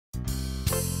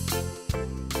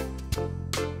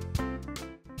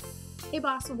Hey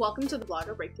boss, welcome to the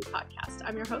Blogger Breakthrough Podcast.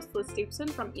 I'm your host, Liz Stapleton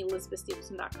from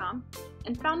elizabethstapleton.com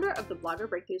and founder of the Blogger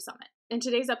Breakthrough Summit. In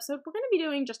today's episode, we're going to be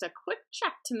doing just a quick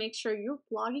check to make sure you're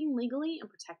blogging legally and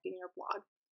protecting your blog.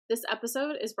 This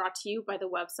episode is brought to you by the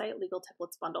website Legal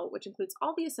Templates Bundle, which includes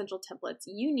all the essential templates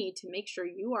you need to make sure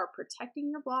you are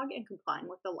protecting your blog and complying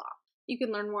with the law. You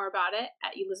can learn more about it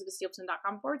at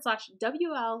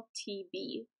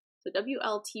elizabethstapleton.com/WLTB. So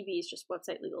WLTB is just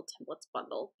website Legal Templates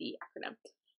Bundle, the acronym.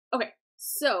 Okay,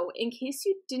 so in case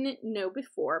you didn't know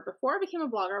before I became a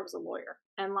blogger, I was a lawyer.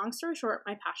 And long story short,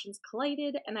 my passions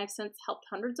collided, and I've since helped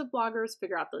hundreds of bloggers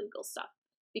figure out the legal stuff.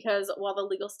 Because while the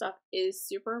legal stuff is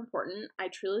super important, I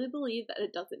truly believe that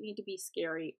it doesn't need to be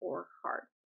scary or hard.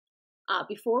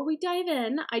 Before we dive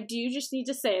in, I do just need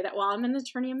to say that while I'm an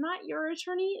attorney, I'm not your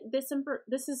attorney. This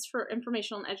is for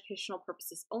informational and educational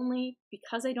purposes only.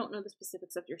 Because I don't know the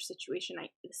specifics of your situation,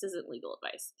 this isn't legal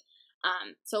advice.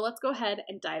 So let's go ahead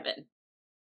and dive in.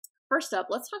 First up,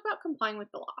 let's talk about complying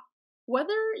with the law.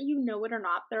 Whether you know it or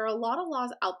not, there are a lot of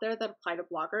laws out there that apply to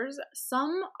bloggers.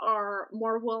 Some are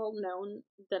more well known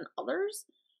than others.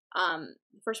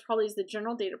 First probably is the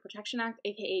General Data Protection Act,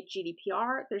 aka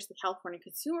GDPR. There's the California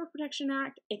Consumer Protection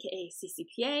Act, aka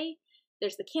CCPA.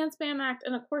 There's the CAN-SPAM Act,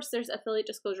 and of course there's affiliate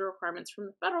disclosure requirements from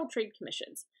the Federal Trade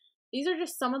Commissions. These are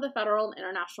just some of the federal and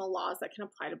international laws that can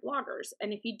apply to bloggers.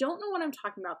 And if you don't know what I'm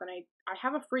talking about, then I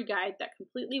have a free guide that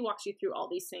completely walks you through all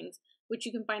these things, which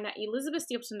you can find at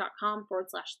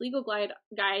elizabethstapleton.com/legal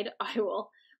guide. I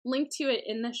will link to it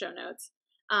in the show notes.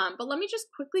 But let me just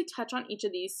quickly touch on each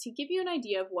of these to give you an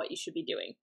idea of what you should be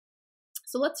doing.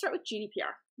 So let's start with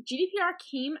GDPR. GDPR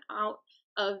came out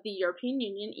of the European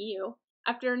Union, EU,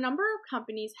 after a number of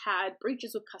companies had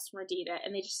breaches with customer data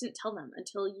and they just didn't tell them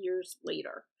until years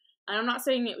later. And I'm not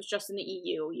saying it was just in the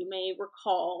EU. You may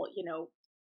recall,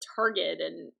 Target,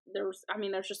 and there's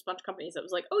just a bunch of companies that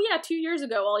was like, oh yeah, 2 years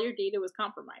ago, all your data was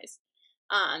compromised.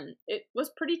 It was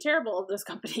pretty terrible of those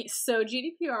companies. So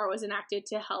GDPR was enacted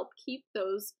to help keep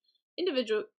those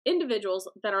individuals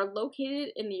that are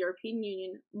located in the European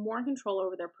Union more in control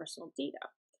over their personal data.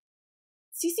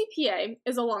 CCPA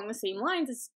is along the same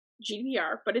lines as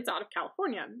GDPR, but it's out of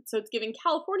California. So it's giving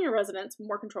California residents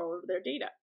more control over their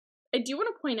data. I do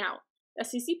want to point out that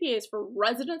CCPA is for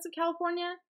residents of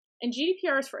California and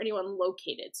GDPR is for anyone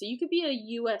located. So you could be a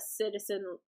U.S.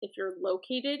 citizen if you're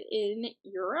located in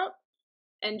Europe,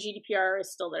 and GDPR is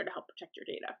still there to help protect your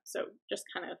data. So just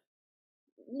kind of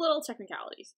little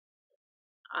technicalities.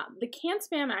 The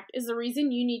CAN-SPAM Act is the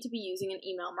reason you need to be using an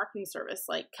email marketing service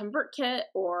like ConvertKit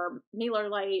or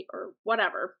MailerLite or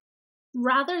whatever,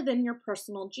 rather than your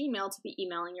personal Gmail to be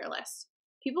emailing your list.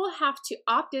 People have to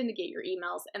opt in to get your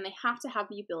emails, and they have to have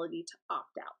the ability to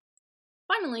opt out.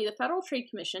 Finally, the Federal Trade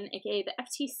Commission, aka the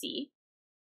FTC,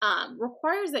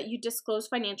 requires that you disclose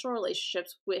financial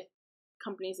relationships with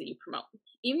companies that you promote.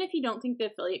 Even if you don't think the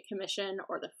affiliate commission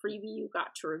or the freebie you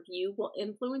got to review will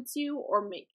influence you or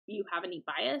make you have any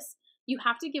bias, you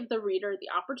have to give the reader the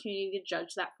opportunity to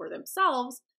judge that for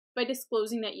themselves by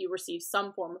disclosing that you receive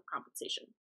some form of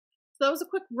compensation. So that was a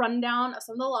quick rundown of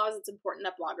some of the laws it's important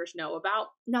that bloggers know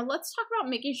about. Now let's talk about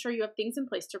making sure you have things in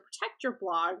place to protect your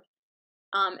blog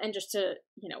and just to,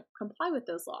 comply with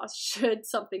those laws should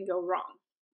something go wrong.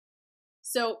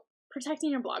 So protecting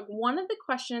your blog. One of the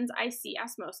questions I see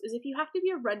asked most is if you have to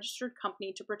be a registered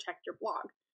company to protect your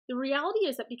blog. The reality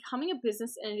is that becoming a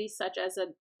business entity such as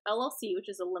an LLC, which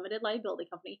is a limited liability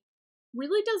company,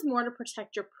 really does more to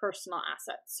protect your personal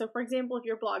assets. So for example, if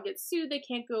your blog gets sued, they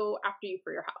can't go after you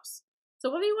for your house. So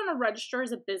whether you want to register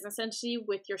as a business entity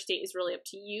with your state is really up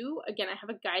to you. Again, I have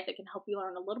a guide that can help you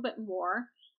learn a little bit more.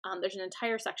 There's an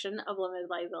entire section of limited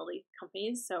liability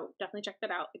companies, so definitely check that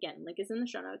out. Again, link is in the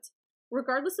show notes.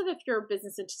 Regardless of if you're a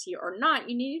business entity or not,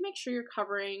 you need to make sure you're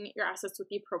covering your assets with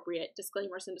the appropriate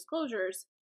disclaimers and disclosures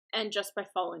and just by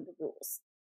following the rules.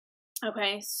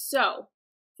 Okay, so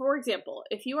for example,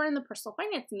 if you are in the personal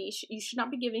finance niche, you should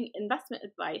not be giving investment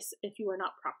advice if you are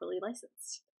not properly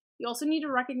licensed. You also need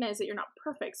to recognize that you're not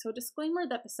perfect, so a disclaimer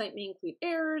that the site may include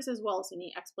errors as well as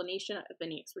any explanation of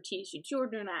any expertise you do or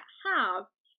do not have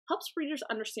helps readers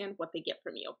understand what they get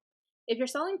from you. If you're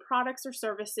selling products or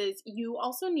services, you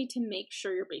also need to make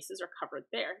sure your bases are covered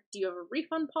there. Do you have a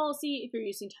refund policy? If you're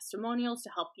using testimonials to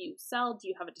help you sell, do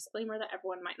you have a disclaimer that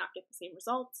everyone might not get the same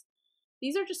results?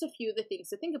 These are just a few of the things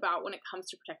to think about when it comes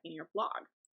to protecting your blog.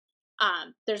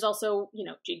 There's also,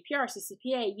 GDPR,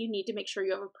 CCPA. You need to make sure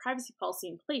you have a privacy policy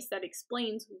in place that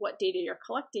explains what data you're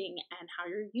collecting and how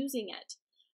you're using it.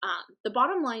 The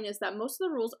bottom line is that most of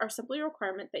the rules are simply a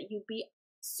requirement that you be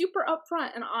super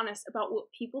upfront and honest about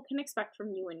what people can expect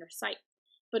from you and your site.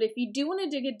 But if you do want to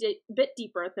dig a bit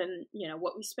deeper than,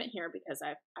 what we spent here, because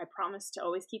I promise to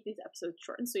always keep these episodes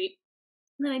short and sweet,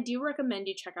 then I do recommend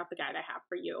you check out the guide I have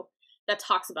for you that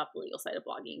talks about the legal side of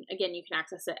blogging. Again, you can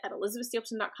access it at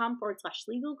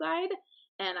elizabethstapleton.com/legal guide,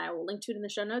 and I will link to it in the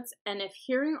show notes. And if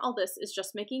hearing all this is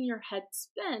just making your head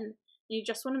spin, you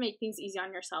just want to make things easy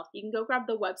on yourself, you can go grab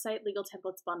the website Legal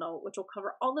Templates Bundle, which will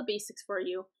cover all the basics for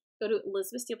you. Go to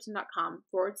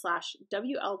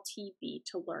elizabethstapleton.com/WLTB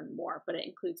to learn more, but it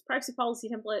includes privacy policy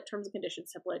template, terms and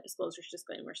conditions template, disclosures,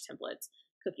 disclaimers templates,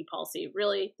 cookie policy,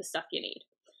 really the stuff you need.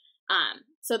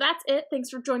 So that's it. Thanks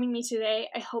for joining me today.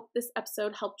 I hope this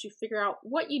episode helped you figure out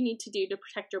what you need to do to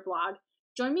protect your blog.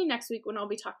 Join me next week when I'll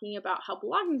be talking about how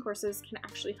blogging courses can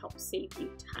actually help save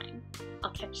you time.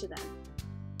 I'll catch you then.